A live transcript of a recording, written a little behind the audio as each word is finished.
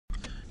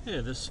Okay,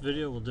 this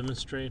video will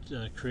demonstrate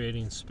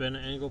creating spin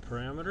angle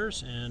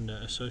parameters and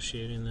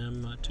associating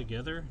them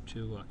together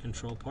to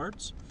control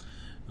parts.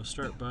 We'll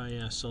start by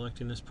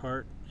selecting this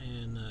part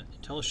in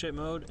IntelliShape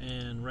mode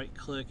and right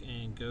click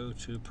and go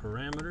to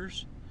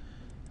parameters.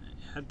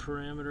 Add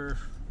parameter,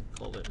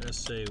 we'll call it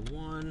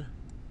SA1,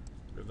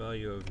 put a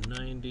value of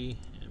 90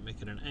 and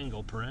make it an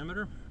angle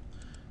parameter.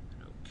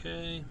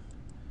 Okay,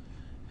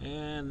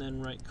 and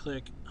then right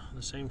click on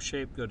the same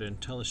shape, go to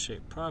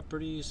IntelliShape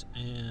properties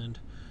and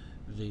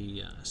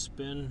the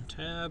spin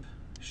tab,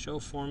 show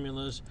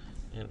formulas,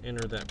 and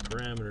enter that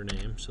parameter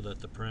name so that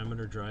the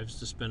parameter drives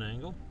the spin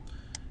angle.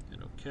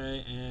 And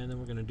okay, and then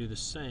we're going to do the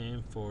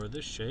same for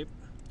this shape.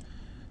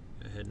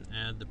 Go ahead and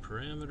add the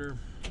parameter,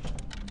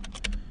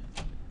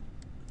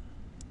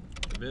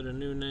 give it a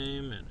new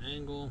name and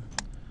angle.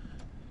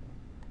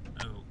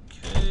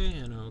 Okay,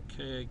 and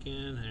okay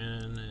again,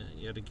 and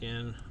yet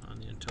again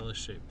on the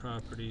IntelliShape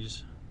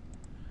properties,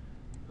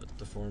 put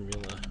the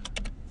formula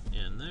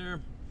in there.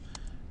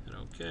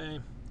 Okay,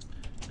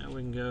 now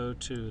we can go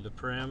to the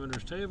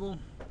parameters table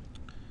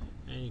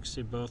and you can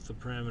see both the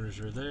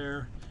parameters are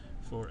there.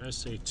 For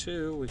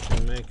SA2 we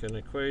can make an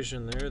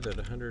equation there that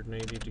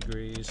 180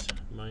 degrees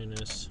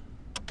minus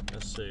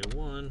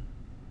SA1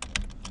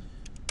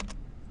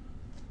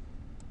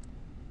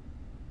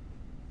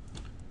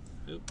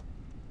 got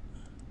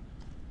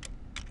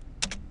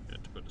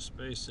to put a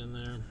space in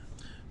there.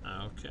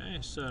 Okay,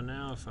 so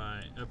now if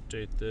I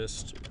update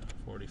this to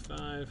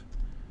 45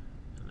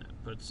 and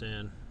that puts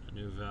in a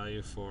new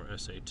value for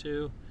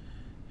SA2,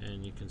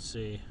 and you can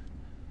see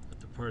that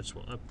the parts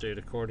will update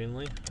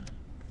accordingly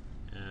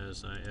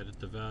as I edit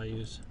the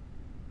values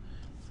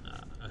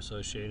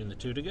associating the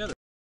two together.